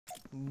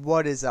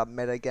What is up,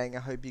 MedoGang? I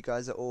hope you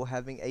guys are all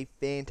having a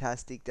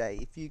fantastic day.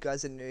 If you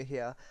guys are new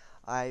here,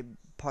 I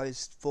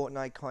post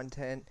Fortnite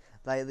content.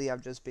 Lately,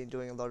 I've just been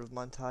doing a lot of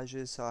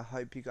montages, so I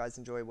hope you guys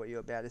enjoy what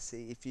you're about to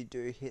see. If you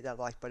do, hit that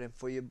like button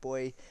for your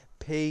boy.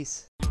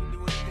 Peace.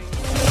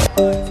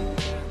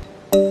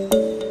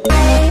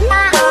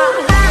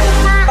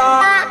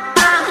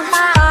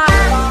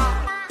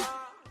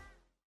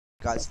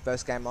 Guys,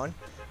 first game on.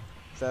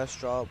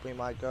 First drop, we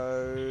might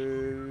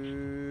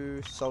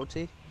go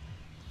salty.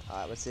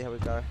 Alright, let's see how we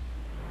go.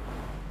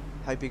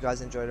 Hope you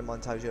guys enjoyed the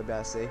montage you're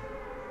about to see.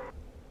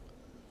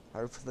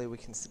 Hopefully we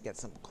can get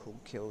some cool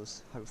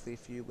kills. Hopefully a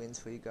few wins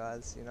for you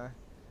guys, you know.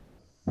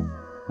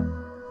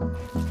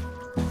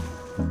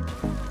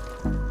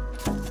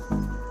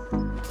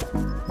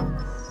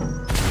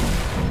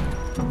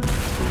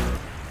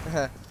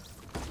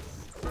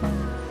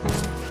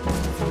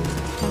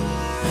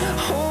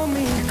 Hold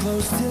me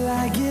close till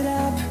I get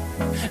up.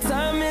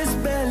 Time is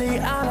barely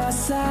on our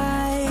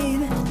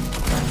side.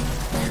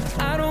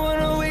 I don't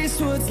wanna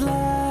waste what's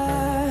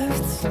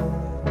left.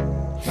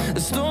 The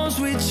storms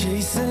we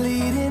chase are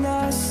leading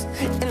us,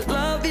 and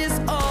love is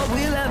all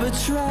we'll ever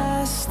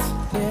trust.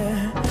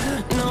 Yeah,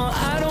 no,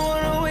 I don't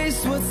wanna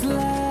waste what's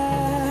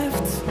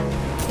left.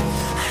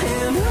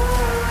 And on.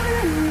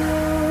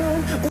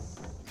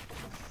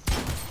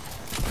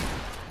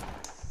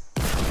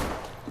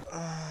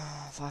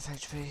 5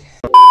 HP.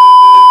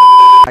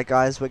 Alright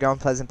guys, we're going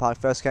Pleasant Park.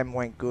 First game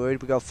went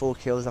good. We got 4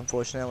 kills.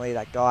 Unfortunately,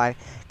 that guy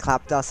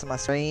clapped us on my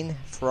screen.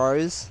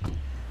 Froze.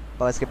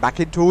 But let's get back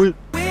into it.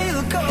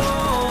 We'll go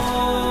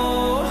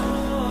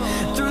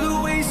through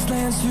the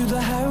wastelands, through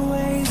the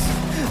highways,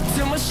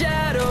 till my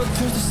shadow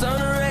turns to sun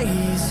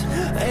rays.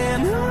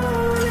 And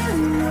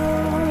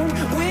on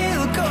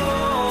we'll go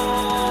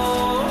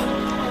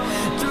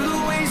through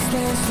the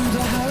wastelands, through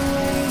the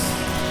highways,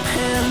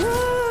 and on.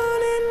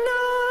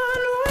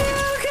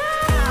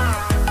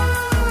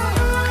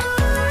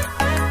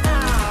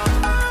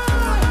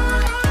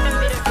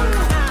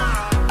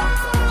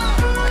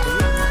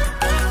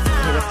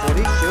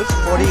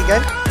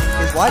 Again,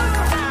 he's white.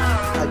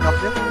 I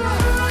knocked him.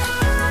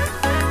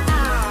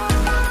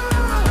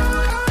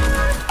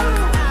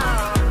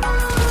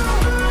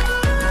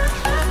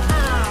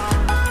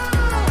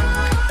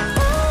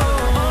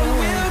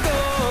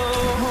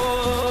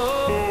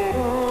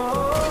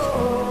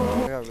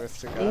 We got a rift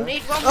to go.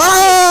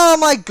 Oh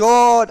my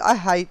god! I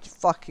hate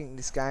fucking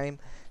this game.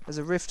 There's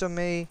a rift on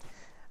me.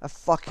 I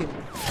fucking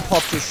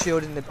popped his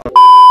shield in the.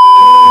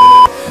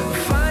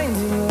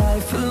 Finding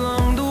life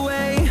along the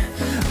way.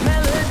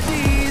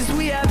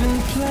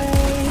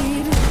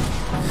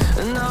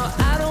 No,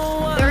 I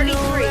don't want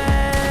 33.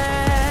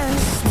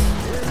 Rest.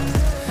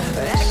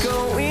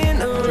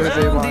 Echoing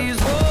around these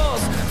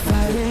walls,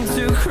 fighting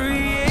to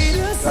create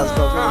a song.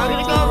 I'm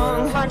gonna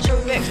go punch a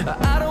Vic.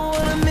 I don't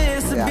want to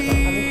miss a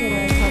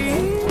beat.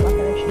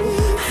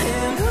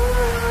 And on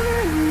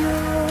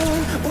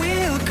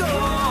we'll go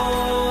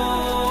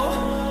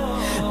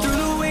through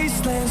the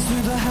wastelands,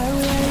 through the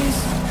highways,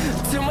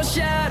 till my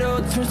shadow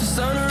turns to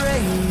sun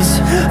rays.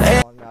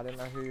 I don't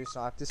know who you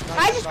sniped. This guy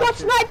I just got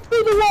sniped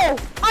through the wall.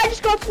 I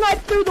just got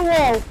sniped through the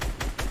wall.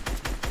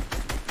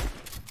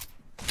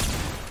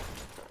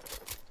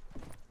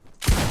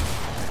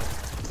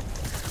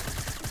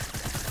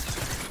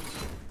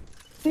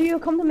 Do you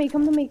come to me?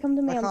 Come to me. Come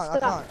to me.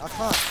 I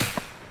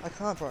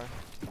can't, bro.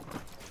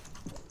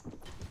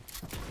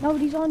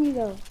 Nobody's on you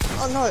though.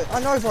 Oh no, I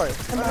know, bro.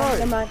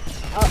 Never mind.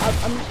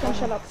 I'm just gonna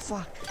shut up.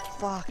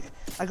 Fuck.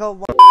 I got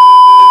one.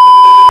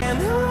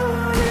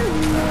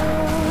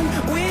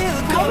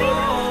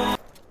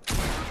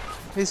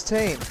 His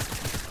team.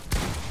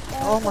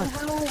 Oh my.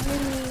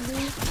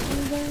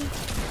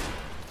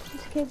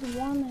 This kid's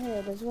one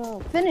hit as well.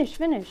 Finish.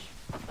 Get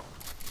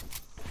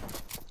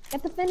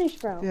the finish,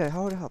 bro. Yeah,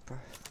 hold it up, bro.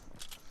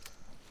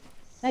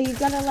 Now you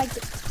gotta like.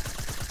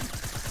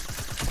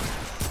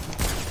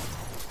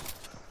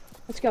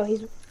 Let's go.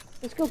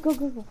 Let's go. Go.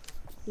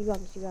 You got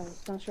this.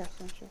 Don't stress.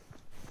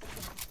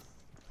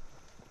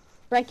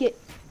 Break it.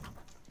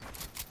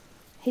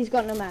 He's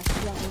got no match.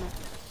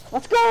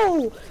 Let's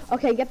go!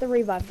 Okay, get the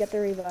revive. Through the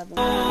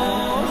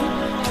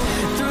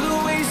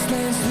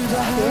wastelands, through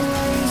the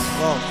highways.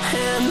 Well,